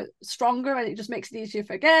are stronger, and it just makes it easier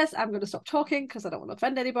for guests. I'm going to stop talking because I don't want to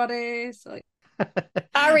offend anybody. So,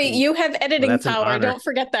 Ari, you have editing power. Don't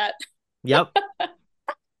forget that. Yep.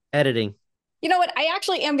 Editing. You know what? I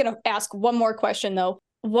actually am going to ask one more question, though.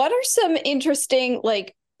 What are some interesting,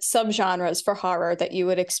 subgenres for horror that you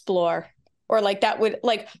would explore? Or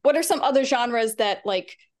what are some other genres that,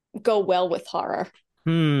 go well with horror?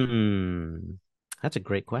 That's a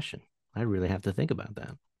great question. I really have to think about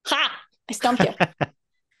that. Ha! I stumped you.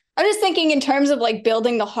 I'm just thinking in terms of,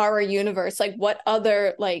 building the horror universe, what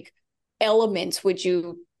other, elements would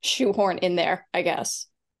you shoehorn in there, I guess?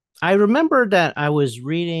 I remember that I was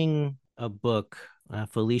reading a book,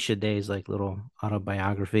 Felicia Day's little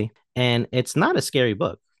autobiography, and it's not a scary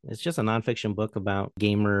book. It's just a nonfiction book about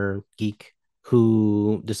gamer geek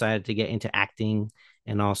who decided to get into acting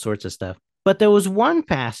and all sorts of stuff. But there was one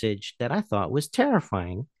passage that I thought was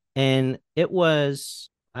terrifying. And it was,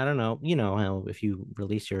 I don't know, you know how if you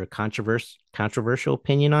release your controversial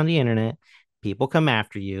opinion on the internet, people come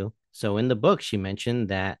after you. So in the book, she mentioned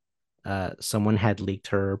that someone had leaked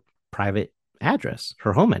her private address,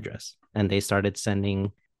 her home address, and they started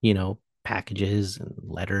sending, you know, packages and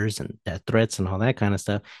letters and death threats and all that kind of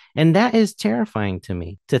stuff. And that is terrifying to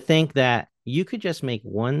me, to think that you could just make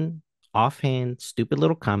one offhand, stupid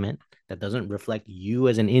little comment that doesn't reflect you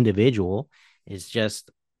as an individual. It's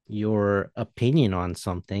just your opinion on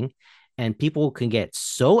something. And people can get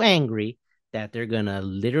so angry that they're going to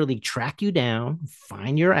literally track you down,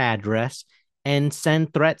 find your address, and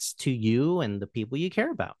send threats to you and the people you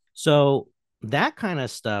care about. So that kind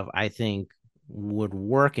of stuff, I think, would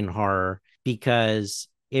work in horror, because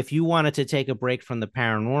if you wanted to take a break from the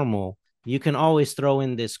paranormal, you can always throw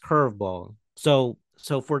in this curveball. So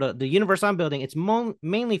for the universe I'm building, it's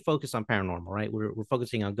mainly focused on paranormal, right? We're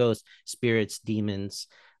focusing on ghosts, spirits, demons,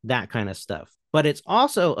 that kind of stuff. But it's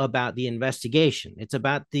also about the investigation. It's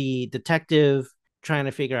about the detective trying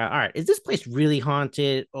to figure out, all right, is this place really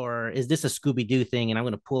haunted, or is this a Scooby-Doo thing? And I'm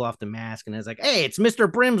going to pull off the mask and it's like, hey, it's Mr.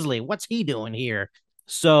 Brimsley. What's he doing here?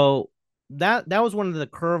 So that was one of the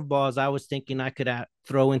curveballs I was thinking I could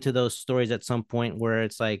throw into those stories at some point, where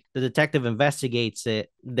it's like the detective investigates it,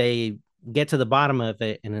 they get to the bottom of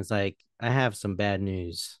it, and it's like, I have some bad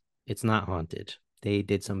news. It's not haunted. They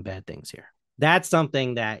did some bad things here. That's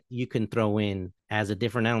something that you can throw in as a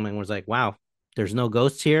different element, where it's like, wow, there's no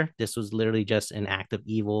ghosts here. This was literally just an act of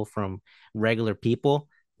evil from regular people,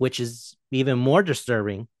 which is even more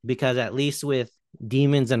disturbing, because at least with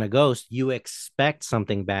demons and a ghost, you expect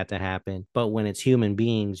something bad to happen. But when it's human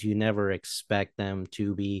beings, you never expect them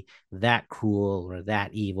to be that cruel or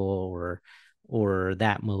that evil or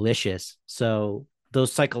that malicious. So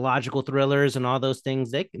those psychological thrillers and all those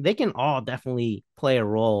things, they can all definitely play a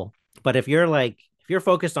role. But if you're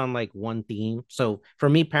focused on like one theme, so for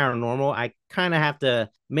me, paranormal, I kind of have to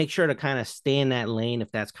make sure to kind of stay in that lane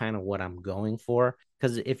if that's kind of what I'm going for.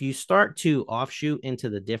 Because if you start to offshoot into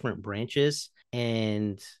the different branches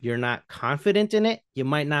and you're not confident in it, you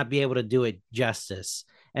might not be able to do it justice.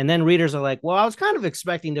 And then readers are like, well, I was kind of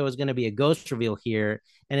expecting there was going to be a ghost reveal here.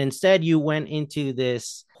 And instead, you went into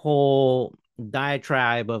this whole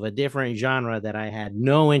diatribe of a different genre that I had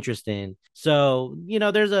no interest in. So, you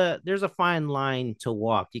know, there's a fine line to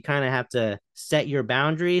walk. You kind of have to set your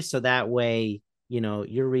boundaries so that way, you know,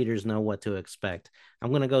 your readers know what to expect.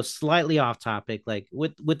 I'm going to go slightly off topic. Like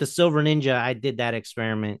with the Silver Ninja, I did that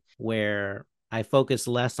experiment where I focused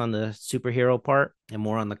less on the superhero part and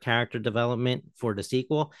more on the character development for the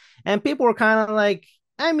sequel. And people were kind of like,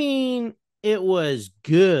 I mean, it was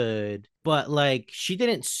good, but like she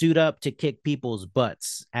didn't suit up to kick people's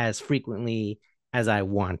butts as frequently as I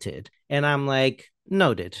wanted. And I'm like,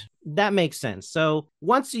 noted. That makes sense. So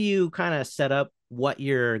once you kind of set up what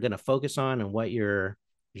you're going to focus on and what your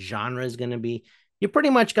genre is going to be, you pretty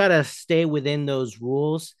much got to stay within those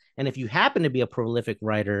rules. And if you happen to be a prolific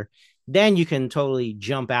writer, then you can totally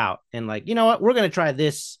jump out and like, you know what, we're going to try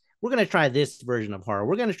this. We're going to try this version of horror.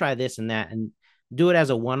 We're going to try this and that, and do it as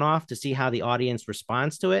a one-off to see how the audience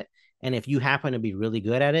responds to it. And if you happen to be really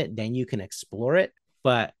good at it, then you can explore it.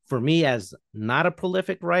 But for me, as not a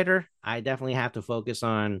prolific writer, I definitely have to focus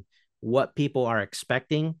on what people are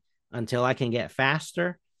expecting until I can get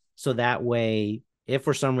faster. So that way, if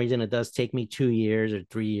for some reason it does take me 2 years or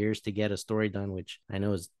 3 years to get a story done, which I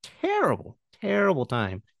know is terrible, terrible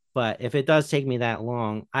time. But if it does take me that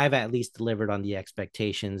long, I've at least delivered on the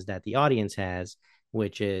expectations that the audience has,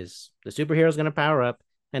 which is the superhero is going to power up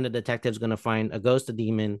and the detective's going to find a ghost, a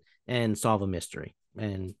demon, and solve a mystery,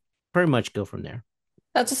 and pretty much go from there.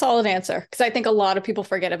 That's a solid answer, because I think a lot of people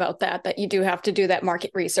forget about that you do have to do that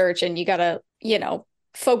market research and you got to, you know,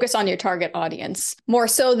 focus on your target audience more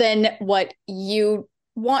so than what you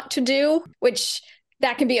want to do, which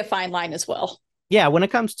that can be a fine line as well. Yeah, when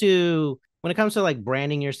it comes to like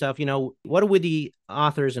branding yourself, you know, what would the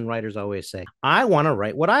authors and writers always say? I want to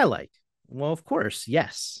write what I like. Well, of course,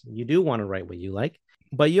 yes, you do want to write what you like,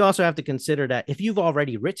 but you also have to consider that if you've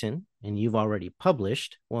already written and you've already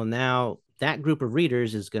published, well, now that group of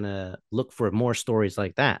readers is going to look for more stories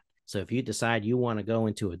like that. So if you decide you want to go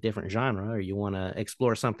into a different genre or you want to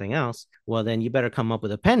explore something else, well, then you better come up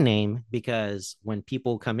with a pen name, because when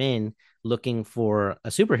people come in looking for a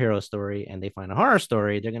superhero story and they find a horror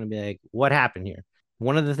story, they're going to be like, what happened here?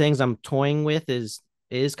 One of the things I'm toying with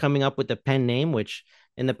is coming up with a pen name, which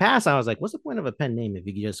In the past, I was like, what's the point of a pen name if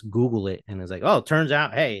you can just Google it? And it's like, oh, it turns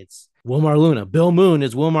out, hey, it's Wilmar Luna. Bill Moon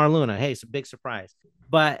is Wilmar Luna. Hey, it's a big surprise.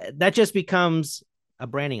 But that just becomes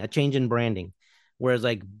a change in branding. Whereas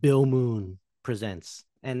like Bill Moon presents,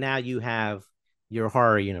 and now you have your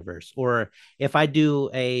horror universe. Or if I do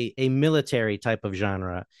a military type of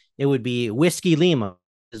genre, it would be Whiskey Lima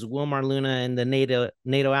is Wilmar Luna in the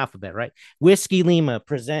NATO alphabet, right? Whiskey Lima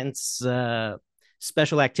presents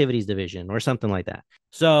Special Activities Division or something like that.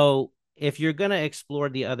 So if you're gonna explore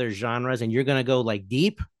the other genres and you're gonna go like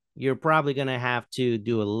deep, you're probably gonna have to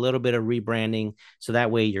do a little bit of rebranding so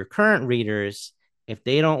that way your current readers, if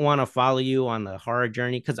they don't want to follow you on the horror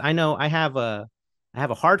journey, because I know I have a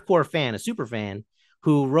hardcore fan, a super fan,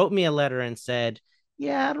 who wrote me a letter and said,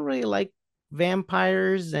 "Yeah, I don't really like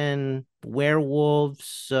vampires and werewolves,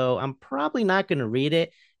 so I'm probably not going to read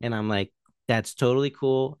it." And I'm like, "That's totally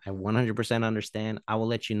cool. I 100% understand. I will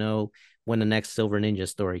let you know when the next Silver Ninja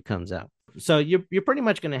story comes out." So you're pretty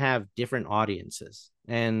much going to have different audiences,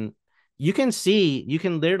 and you can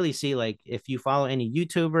literally see, like, if you follow any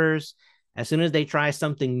YouTubers, as soon as they try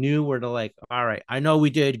something new where they're like, all right, I know we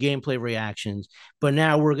did gameplay reactions, but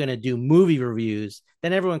now we're going to do movie reviews.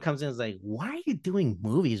 Then everyone comes in and is like, why are you doing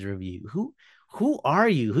movies review? Who are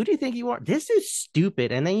you? Who do you think you are? This is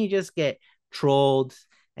stupid. And then you just get trolled,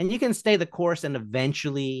 and you can stay the course and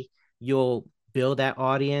eventually you'll build that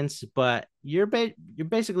audience. But you're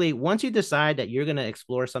basically, once you decide that you're going to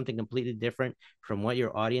explore something completely different from what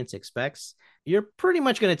your audience expects, you're pretty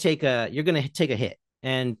much going to take a hit.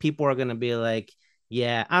 And people are going to be like,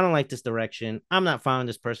 yeah, I don't like this direction. I'm not following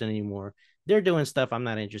this person anymore. They're doing stuff I'm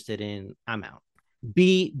not interested in. I'm out.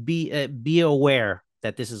 Be aware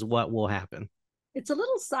that this is what will happen. It's a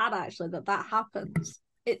little sad actually that happens.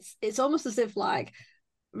 It's almost as if like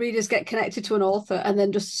readers get connected to an author and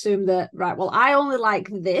then just assume that, right, well, I only like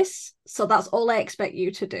this, so that's all I expect you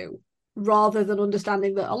to do, rather than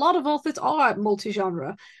understanding that a lot of authors are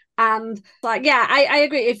multi-genre. And like, yeah, I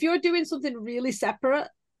agree. If you're doing something really separate,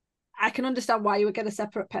 I can understand why you would get a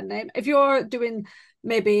separate pen name. If you're doing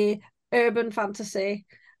maybe urban fantasy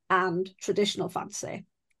and traditional fantasy,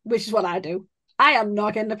 which is what I do, I am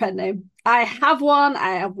not getting a pen name. I have one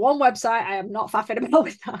website. I am not faffing about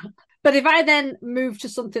with that. But if I then move to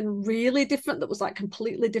something really different that was like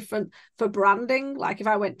completely different for branding, like if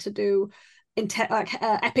I went to do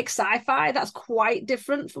epic sci-fi, that's quite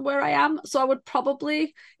different from where I am. So I would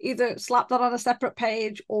probably either slap that on a separate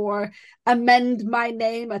page or amend my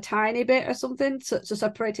name a tiny bit or something to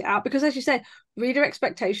separate it out. Because as you said, reader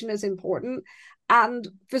expectation is important. And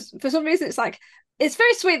for some reason, it's like, it's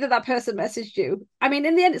very sweet that person messaged you. I mean,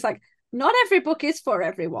 in the end, it's like, not every book is for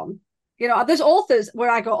everyone. You know, there's authors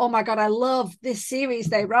where I go, oh my God, I love this series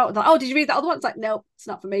they wrote. Like, oh, did you read that other one? It's like, no, it's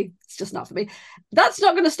not for me. It's just not for me. That's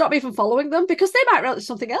not going to stop me from following them because they might write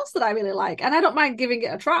something else that I really like. And I don't mind giving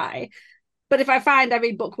it a try. But if I find I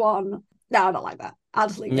read book one, no, I don't like that. I'll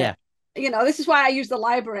just leave it. You know, this is why I use the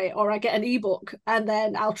library or I get an ebook and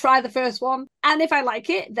then I'll try the first one. And if I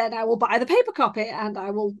like it, then I will buy the paper copy and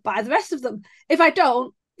I will buy the rest of them. If I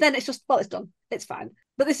don't, then it's just, well, it's done. It's fine.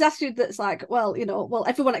 But this attitude that's like, well, you know, well,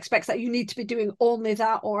 everyone expects that you need to be doing only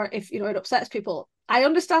that, or if, you know, it upsets people. I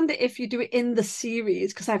understand it if you do it in the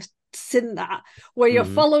series, because I've seen that, where you're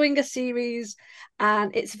following a series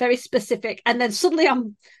and it's very specific. And then suddenly I'm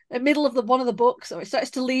in the middle of one of the books, or it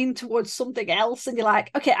starts to lean towards something else. And you're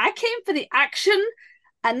like, okay, I came for the action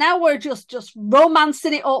and now we're just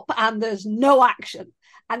romancing it up and there's no action.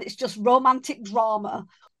 And it's just romantic drama.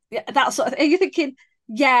 Yeah, that sort of thing. You're thinking,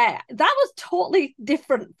 yeah, that was totally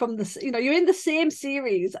different from the, you know, you're in the same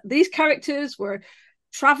series. These characters were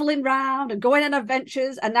traveling around and going on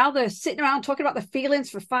adventures, and now they're sitting around talking about their feelings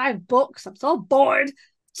for 5 books. I'm so bored.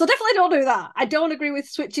 So definitely don't do that. I don't agree with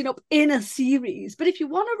switching up in a series. But if you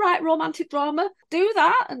want to write romantic drama, do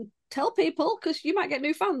that and tell people, because you might get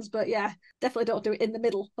new fans. But yeah, definitely don't do it in the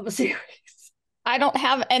middle of a series. I don't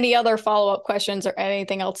have any other follow-up questions or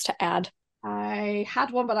anything else to add. I had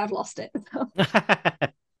one, but I've lost it.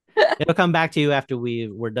 It'll come back to you after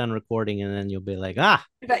we're done recording, and then you'll be like, yeah,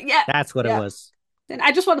 that's what it was. And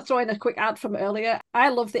I just want to throw in a quick ad from earlier. I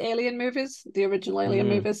love the Alien movies, the original Alien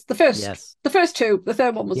movies. The first 2, the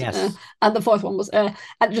third one was, and the fourth one was, and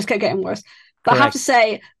it just kept getting worse. But I have to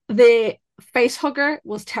say, the face hugger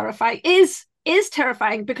was terrifying. Is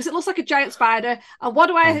terrifying because it looks like a giant spider. And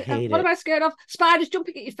what am I scared of? Spiders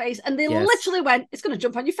jumping at your face, and they literally went, it's going to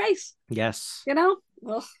jump on your face. Yes. You know?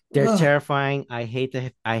 They're terrifying. I hate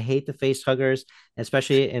the face huggers,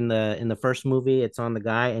 especially in the first movie. It's on the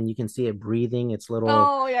guy and you can see it breathing. It's little.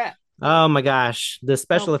 Oh yeah. Oh my gosh. The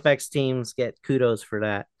special effects teams get kudos for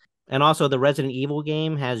that. And also the Resident Evil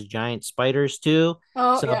game has giant spiders too.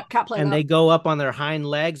 Oh, yeah, can't play and that. they go up on their hind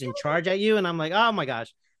legs and charge at you. And I'm like, oh my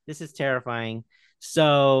gosh, this is terrifying.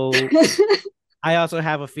 So I also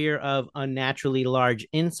have a fear of unnaturally large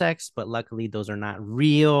insects, but luckily those are not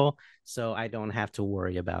real. So I don't have to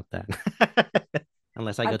worry about that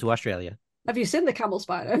unless I go to Australia. Have you seen the camel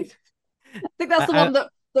spider? I think that's the one that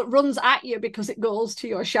runs at you because it goes to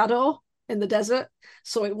your shadow in the desert.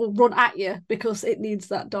 So it will run at you because it needs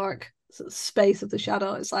that dark space of the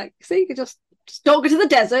shadow. It's like, see, you just don't go to the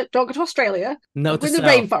desert, don't go to Australia, no, don't go in the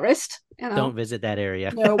rainforest. You know? Don't visit that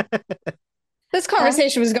area. No. This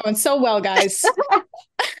conversation was going so well, guys.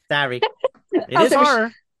 Sorry. It is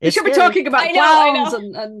horror. We should be talking about clowns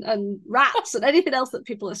and rats and anything else that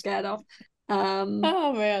people are scared of.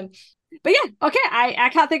 Oh, man. But yeah, okay, I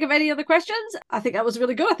can't think of any other questions. I think that was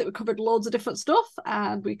really good. I think we covered loads of different stuff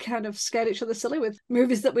and we kind of scared each other silly with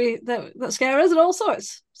movies that scare us and all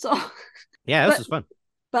sorts. So yeah, this was fun.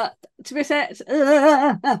 But to be fair,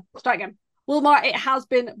 start again. Wilmar, it has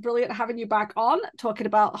been brilliant having you back on talking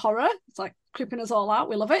about horror. It's like creeping us all out.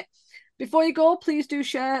 We love it. Before you go, please do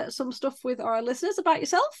share some stuff with our listeners about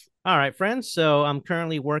yourself. All right, friends. So I'm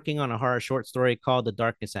currently working on a horror short story called The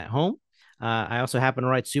Darkness at Home. I also happen to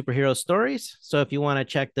write superhero stories. So if you want to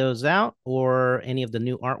check those out or any of the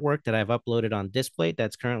new artwork that I've uploaded on Displate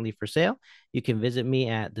that's currently for sale, you can visit me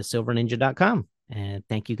at thesilverninja.com. And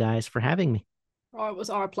thank you guys for having me. Oh, it was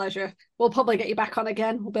our pleasure. We'll probably get you back on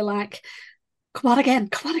again. We'll be like, come on again.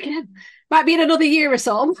 Might be in another year or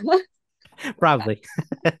so. Probably.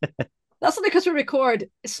 That's only because we record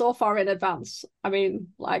so far in advance. I mean,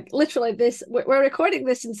 like literally we're recording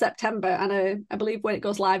this in September and I believe when it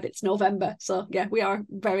goes live, it's November. So yeah, we are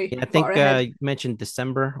very I think far ahead. You mentioned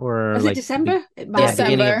December or Is it December?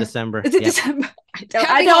 Beginning of December. Is it December?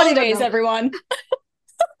 Happy holidays, everyone.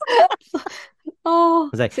 Oh, I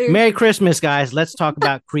was like, Merry Christmas, guys. Let's talk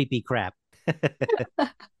about creepy crap.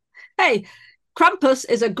 Hey, Krampus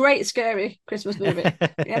is a great, scary Christmas movie,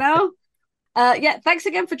 you know? Yeah, thanks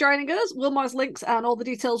again for joining us. Wilmar's links and all the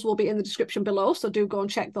details will be in the description below, so do go and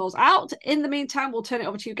check those out. In the meantime, we'll turn it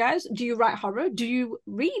over to you guys. Do you write horror? Do you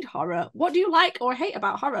read horror? What do you like or hate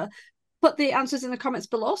about horror? Put the answers in the comments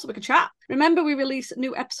below so we can chat. Remember, we release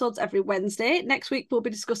new episodes every Wednesday. Next week, we'll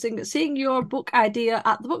be discussing seeing your book idea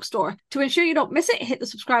at the bookstore. To ensure you don't miss it, hit the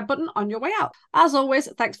subscribe button on your way out. As always,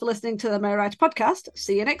 thanks for listening to the Merry Writer Podcast.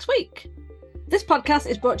 See you next week. This podcast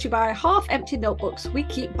is brought to you by Half Empty Notebooks. We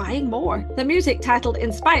keep buying more. The music titled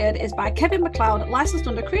Inspired is by Kevin MacLeod, licensed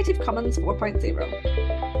under Creative Commons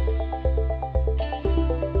 4.0.